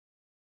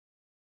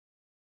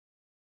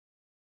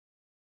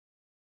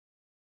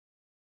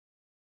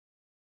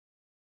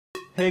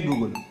Hey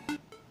Google,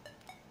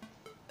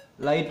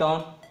 light on.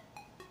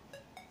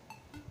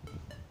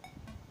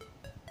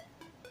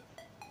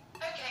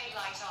 Okay,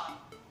 light on.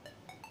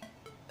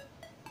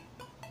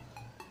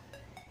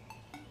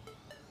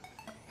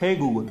 Hey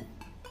Google,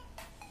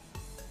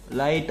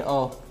 light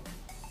off.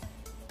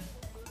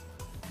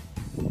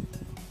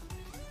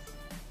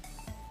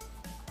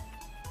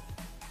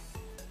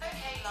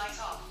 Okay, light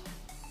off.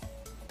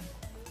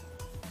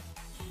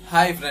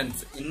 Hi friends,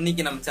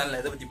 இன்னைக்கு நம்ம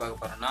சேனல்ல எதை பத்தி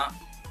பார்க்க போறோம்னா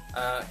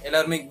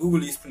எல்லாருமே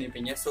கூகுள் யூஸ்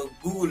பண்ணிருப்பீங்க. ஸோ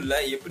கூகுளில்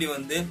எப்படி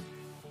வந்து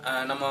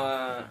நம்ம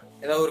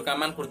ஏதாவது ஒரு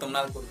கமெண்ட்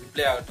கொடுத்தோம்னா அதுக்கு ஒரு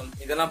ரிப்ளை ஆகட்டும்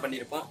இதெல்லாம்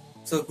பண்ணியிருப்போம்.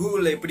 ஸோ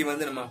கூகுளில் எப்படி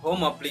வந்து நம்ம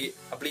ஹோம்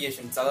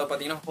அப்ளிகேஷன்ஸ் அதாவது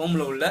பார்த்தீங்கன்னா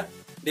ஹோமில் உள்ள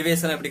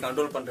டிவைஸ் எல்லாம் எப்படி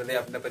கண்ட்ரோல் பண்ணுறது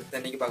அப்படின்ற பற்றி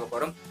இன்னைக்கு பார்க்க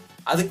போகிறோம்.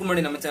 அதுக்கு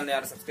முன்னாடி நம்ம சேனல்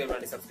யாரும் சப்ஸ்கிரைப்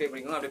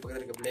பண்ணிக்கோங்க. அப்படியே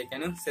பக்கத்தில் இருக்க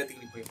பிள்ளைக்கானும் சேர்த்து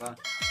கிளிக் பண்ணிக்கலாம்.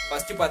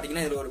 ஃபர்ஸ்ட்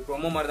பார்த்தீங்கன்னா இதில் ஒரு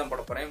ப்ரோமோ மாதிரி தான்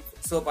போட போகிறேன்.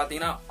 ஸோ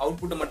பார்த்தீங்கன்னா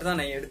அவுட்புட்டை மட்டும்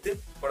தான் நான் எடுத்து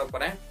போட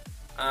போகிறேன்.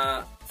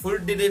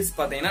 ஃபுல் டீடைல்ஸ்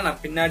பார்த்தீங்கன்னா நான்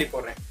பின்னாடி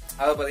போடுறேன்.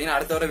 அதை பார்த்தீங்கன்னா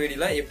அடுத்த வர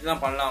வீடியோல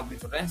எப்படிலாம் பண்ணலாம்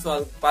அப்படின்னு சொல்றேன். ஸோ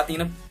அது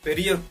பார்த்தீங்கன்னா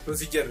பெரிய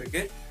ப்ரொசீஜர்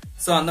இருக்கு.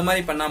 ஸோ அந்த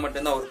மாதிரி பண்ணா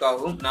மட்டும்தான் ஒர்க்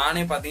ஆகும்.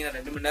 நானே பார்த்தீங்கன்னா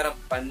 2 மணி நேரம்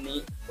பண்ணி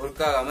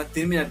ஒர்க் ஆகாம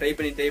திரும்பி நான் ட்ரை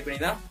பண்ணி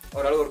தான்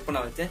ஓரளவு ஒர்க்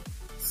பண்ண வச்சேன்.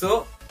 ஸோ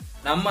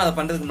நம்ம அதை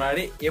பண்றதுக்கு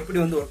முன்னாடி எப்படி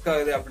வந்து ஒர்க்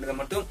ஆகுது அப்படின்றத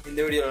மட்டும் இந்த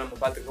வீடியோவில் நம்ம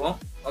பார்த்துக்குவோம்.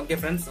 ஓகே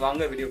ஃப்ரெண்ட்ஸ்,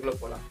 வாங்க வீடியோக்குள்ள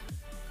போகலாம்.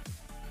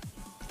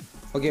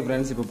 ஓகே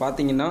ஃப்ரெண்ட்ஸ், இப்போ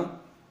பார்த்தீங்கன்னா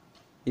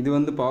இது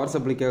வந்து பவர்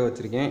சப்ளைக்காக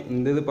வச்சுருக்கேன்.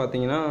 இந்த இது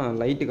பார்த்தீங்கன்னா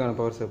லைட்டுக்கான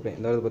பவர் சப்ளை.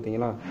 இந்த இது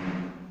பார்த்தீங்களா,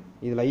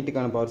 இது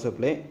லைட்டுக்கான பவர்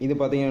சப்ளை. இது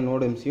பார்த்தீங்கன்னா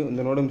நோடெம்சியூ.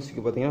 இந்த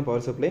நோடெம்சியூக்கு பார்த்தீங்கன்னா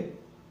பவர் சப்ளை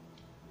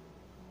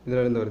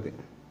இதில் இருந்து வருது.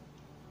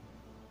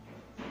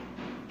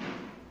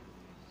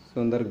 ஸோ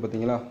இந்த இருக்குது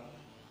பார்த்தீங்களா.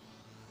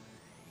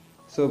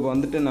 ஸோ இப்போ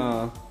வந்துட்டு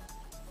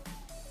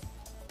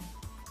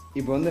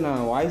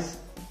நான் வாய்ஸ்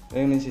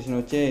ரெகனைசேஷன்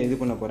வச்சு இது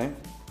பண்ண போகிறேன்.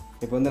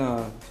 இப்போ வந்து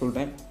நான்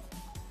சொல்கிறேன்,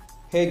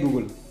 ஹே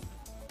Google,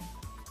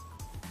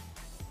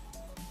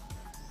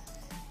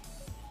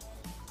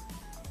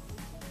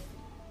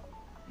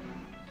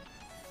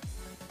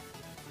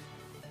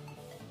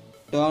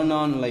 turn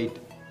on light.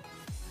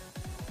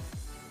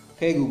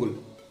 Hey Google,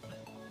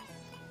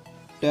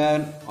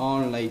 turn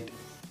on light.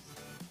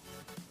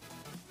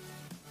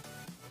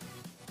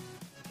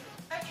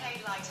 Okay,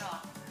 light on.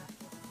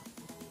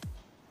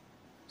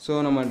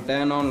 So நம்ம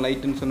டேர்ன் ஆன்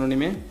லைட்டுன்னு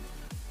சொன்னோன்னே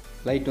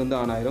லைட் வந்து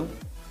ஆன் ஆயிரும்.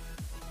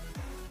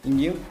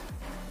 இங்கேயும்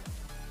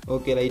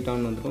ஓகே லைட்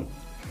ஆன் வந்துடும்.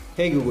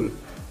 ஹே Google,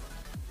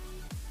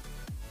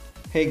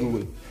 hey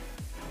Google.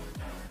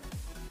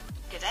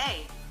 Good day.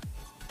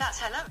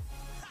 That's hello.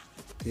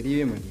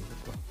 தெரியவே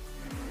மாட்டேங்குது.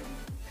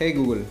 ஹே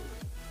Google,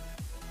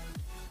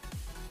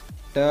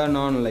 turn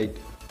on light.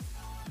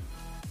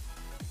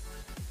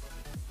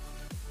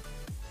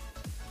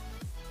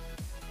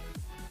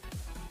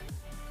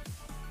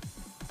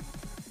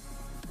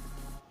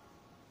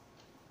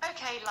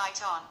 Okay,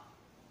 light on.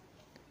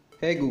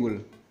 Hey Google,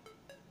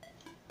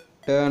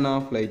 turn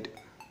of light.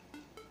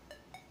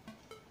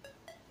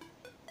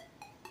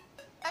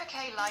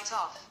 Okay, light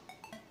off.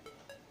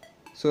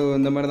 So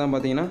இந்த மாதிரி தான்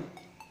பார்த்தீங்கன்னா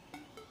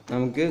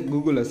நமக்கு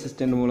கூகுள்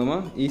அசிஸ்டண்ட்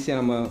மூலமாக ஈஸியாக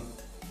நம்ம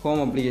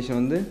ஹோம் அப்ளிகேஷன்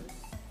வந்து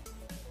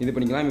இது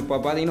பண்ணிக்கலாம். இப்போ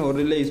பார்த்தீங்கன்னா ஒரு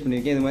ரிலே யூஸ்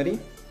பண்ணியிருக்கேன். இது மாதிரி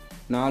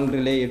 4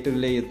 ரிலே 8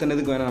 ரிலே எத்தனை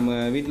இதுக்கு வேணும், நம்ம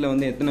வீட்டில்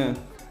வந்து எத்தனை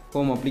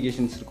ஹோம்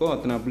அப்ளிகேஷன்ஸ் இருக்கோ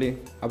அத்தனை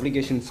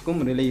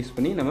அப்ளிகேஷன்ஸ்க்கும் ரிலே யூஸ்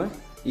பண்ணி நம்ம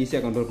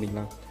ஈஸியாக கண்ட்ரோல்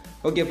பண்ணிக்கலாம்.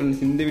 ஓகே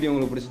ஃப்ரெண்ட்ஸ், இந்த வீடியோ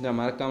உங்களுக்கு பிடிச்சிருந்தா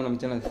மறக்காமல்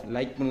நம்ம சேனல்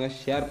லைக் பண்ணுங்கள்,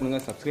 ஷேர்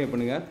பண்ணுங்கள், சப்ஸ்கிரைப்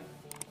பண்ணுங்கள்.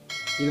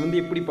 இது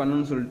வந்து எப்படி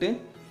பண்ணணும்னு சொல்லிட்டு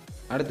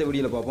அடுத்த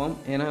வீடியோவில் பார்ப்போம்.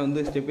 ஏன்னா வந்து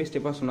ஸ்டெப் பை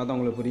ஸ்டெப்பாக சொன்னால் தான்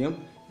உங்களுக்கு புரியும்.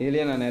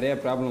 இதுலேயே நான் நிறையா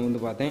ப்ராப்ளம்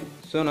வந்து பார்த்தேன்.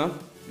 ஸோ நான்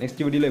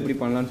நெக்ஸ்ட் வீடியோவில் எப்படி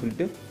பண்ணலான்னு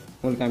சொல்லிட்டு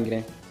உங்களுக்கு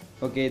காமிக்கிறேன்.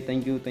 ஓகே,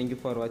 தேங்க்யூ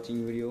ஃபார்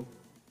வாட்சிங் வீடியோ.